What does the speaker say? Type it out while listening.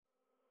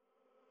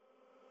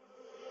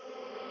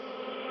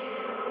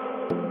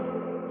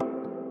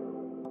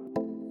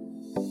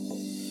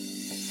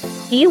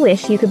Do you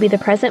wish you could be the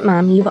present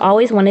mom you've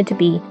always wanted to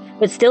be,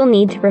 but still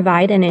need to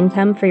provide an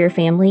income for your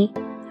family?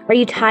 Are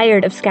you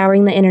tired of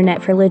scouring the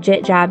internet for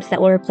legit jobs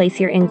that will replace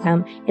your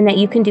income and that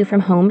you can do from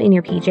home in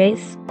your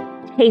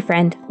PJs? Hey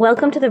friend,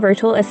 welcome to the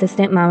Virtual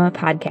Assistant Mama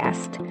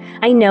podcast.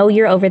 I know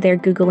you're over there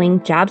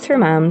Googling jobs for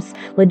moms,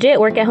 legit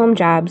work-at-home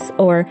jobs,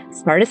 or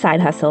start a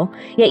side hustle,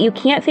 yet you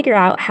can't figure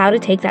out how to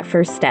take that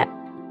first step.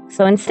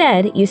 So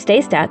instead, you stay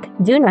stuck,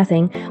 do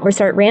nothing, or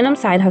start random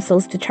side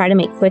hustles to try to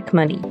make quick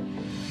money.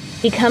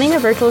 Becoming a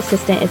virtual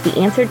assistant is the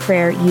answered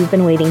prayer you've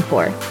been waiting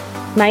for.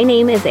 My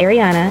name is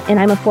Ariana, and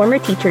I'm a former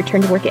teacher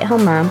turned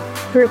work-at-home mom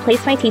who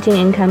replaced my teaching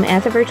income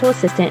as a virtual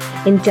assistant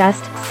in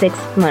just 6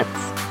 months.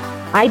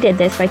 I did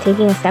this by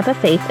taking a step of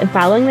faith and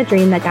following the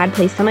dream that God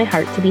placed on my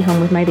heart to be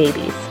home with my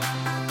babies.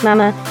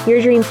 Mama,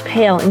 your dreams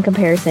pale in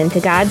comparison to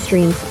God's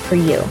dreams for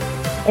you.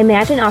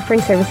 Imagine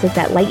offering services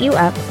that light you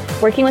up,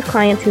 working with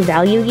clients who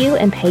value you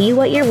and pay you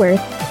what you're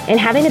worth, and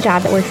having a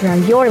job that works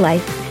around your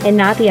life and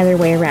not the other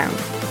way around.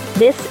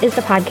 This is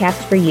the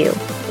podcast for you.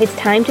 It's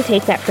time to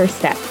take that first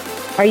step.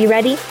 Are you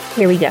ready?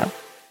 Here we go.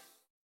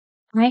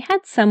 I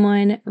had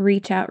someone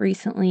reach out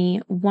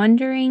recently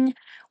wondering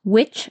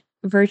which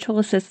virtual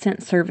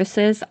assistant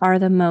services are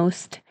the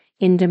most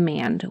in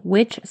demand.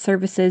 Which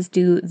services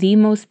do the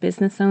most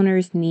business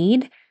owners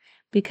need?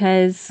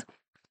 Because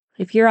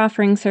if you're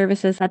offering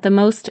services that the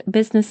most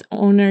business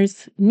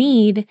owners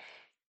need,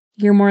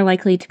 you're more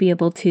likely to be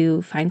able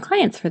to find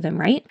clients for them,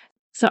 right?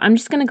 So I'm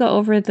just going to go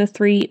over the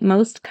 3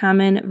 most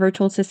common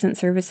virtual assistant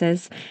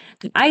services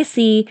that I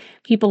see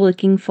people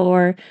looking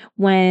for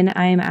when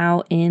I'm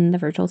out in the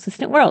virtual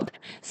assistant world.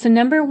 So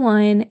number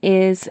 1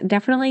 is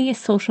definitely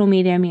social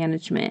media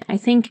management. I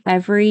think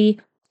every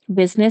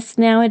business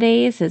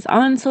nowadays is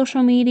on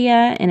social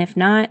media, and if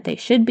not, they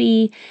should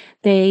be.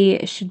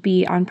 They should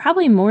be on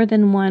probably more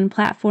than one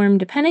platform,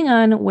 depending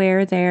on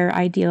where their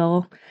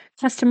ideal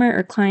customer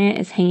or client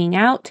is hanging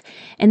out,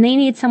 and they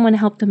need someone to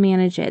help them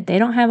manage it. They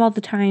don't have all the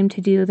time to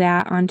do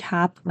that on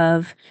top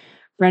of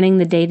running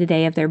the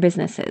day-to-day of their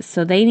businesses.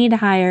 So they need to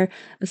hire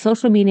a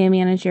social media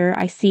manager.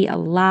 I see a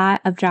lot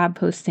of job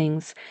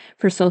postings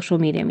for social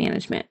media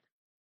management.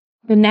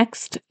 The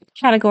next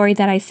category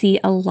that I see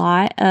a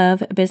lot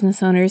of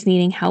business owners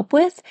needing help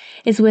with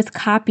is with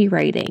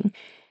copywriting.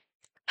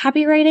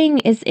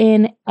 Copywriting is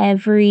in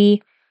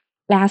every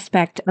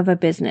aspect of a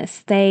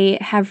business. They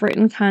have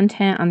written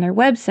content on their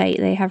website.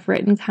 They have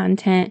written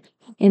content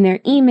in their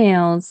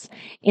emails,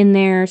 in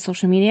their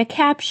social media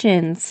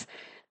captions.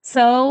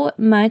 So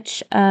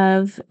much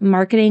of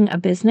marketing a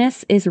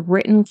business is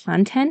written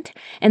content,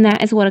 and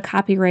that is what a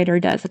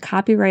copywriter does. A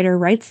copywriter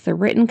writes the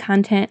written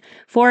content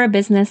for a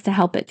business to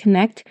help it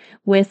connect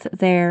with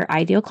their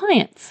ideal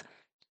clients.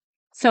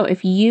 So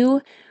if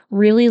you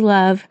really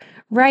love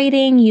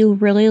writing, you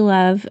really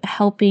love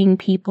helping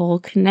people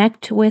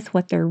connect with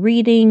what they're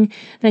reading,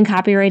 then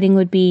copywriting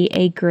would be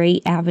a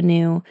great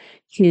avenue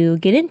to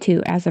get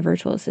into as a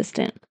virtual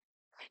assistant.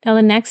 Now,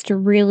 the next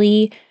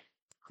really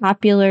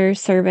popular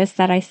service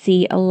that I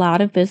see a lot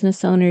of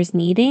business owners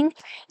needing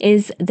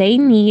is they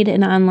need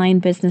an online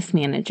business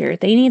manager.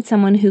 They need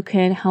someone who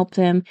can help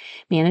them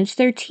manage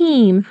their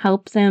team,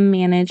 help them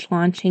manage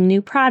launching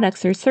new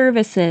products or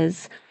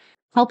services,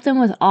 help them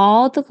with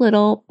all the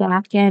little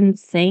back-end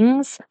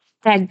things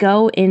that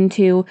go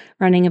into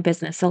running a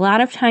business. A lot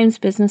of times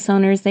business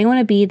owners, they want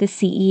to be the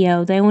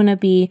CEO. They want to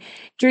be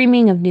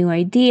dreaming of new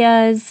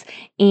ideas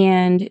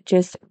and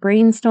just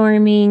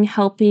brainstorming,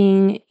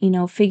 helping,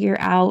 figure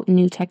out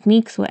new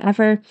techniques,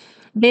 whatever.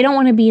 They don't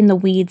want to be in the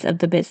weeds of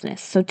the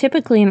business. So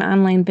typically an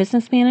online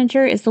business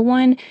manager is the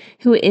one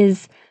who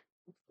is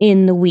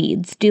in the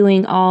weeds,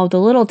 doing all the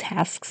little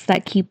tasks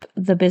that keep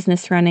the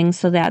business running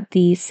so that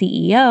the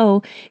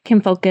CEO can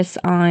focus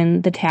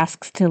on the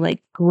tasks to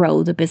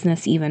grow the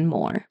business even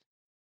more.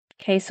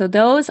 Okay, so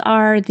those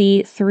are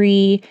the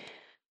 3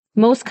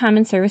 most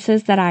common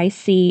services that I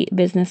see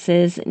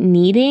businesses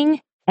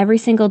needing every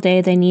single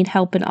day. They need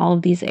help in all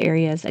of these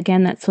areas.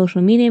 Again, that's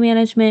social media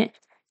management,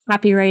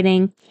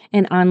 copywriting,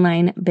 and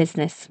online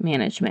business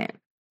management.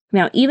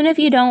 Now, even if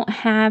you don't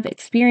have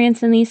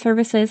experience in these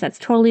services, that's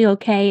totally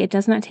okay. It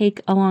does not take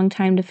a long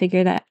time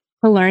to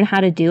learn how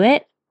to do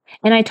it.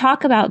 And I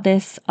talk about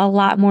this a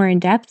lot more in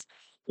depth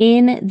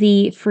in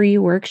the free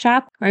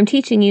workshop where I'm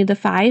teaching you the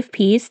 5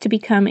 Ps to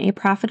become a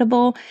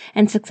profitable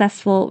and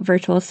successful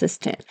virtual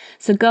assistant.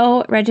 So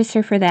go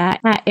register for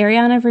that at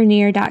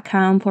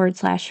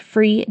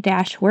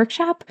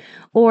arianavernier.com/free-workshop,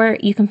 or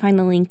you can find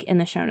the link in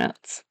the show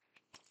notes.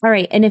 All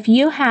right, and if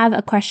you have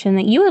a question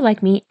that you would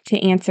like me to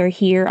answer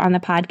here on the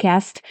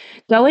podcast,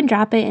 go and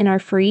drop it in our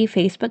free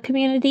Facebook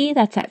community.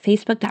 That's at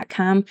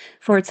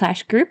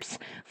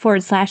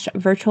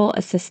facebook.com/groups/virtual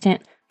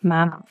assistant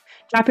mama.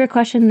 Drop your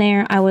question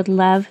there. I would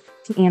love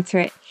to answer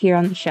it here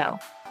on the show.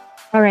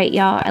 All right,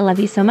 y'all, I love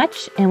you so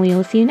much, and we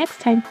will see you next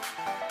time.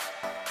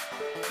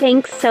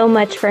 Thanks so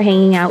much for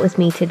hanging out with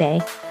me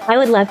today. I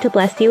would love to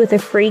bless you with a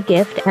free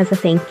gift as a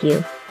thank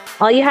you.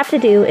 All you have to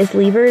do is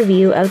leave a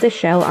review of the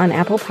show on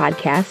Apple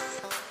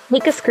Podcasts,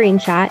 take a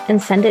screenshot, and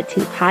send it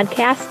to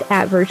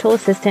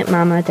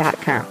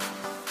podcast@virtualassistantmama.com.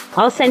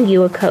 I'll send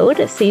you a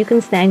code so you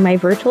can snag my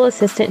virtual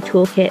assistant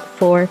toolkit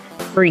for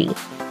free.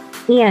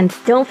 And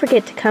don't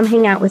forget to come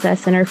hang out with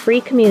us in our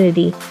free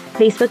community,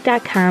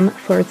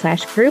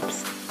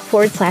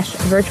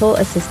 facebook.com/groups/virtual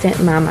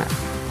assistant mama.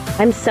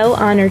 I'm so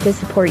honored to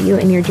support you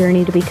in your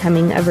journey to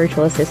becoming a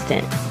virtual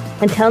assistant.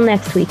 Until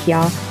next week,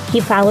 y'all,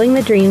 keep following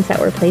the dreams that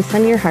were placed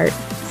on your heart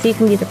so you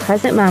can be the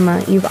present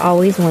mama you've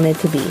always wanted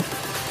to be.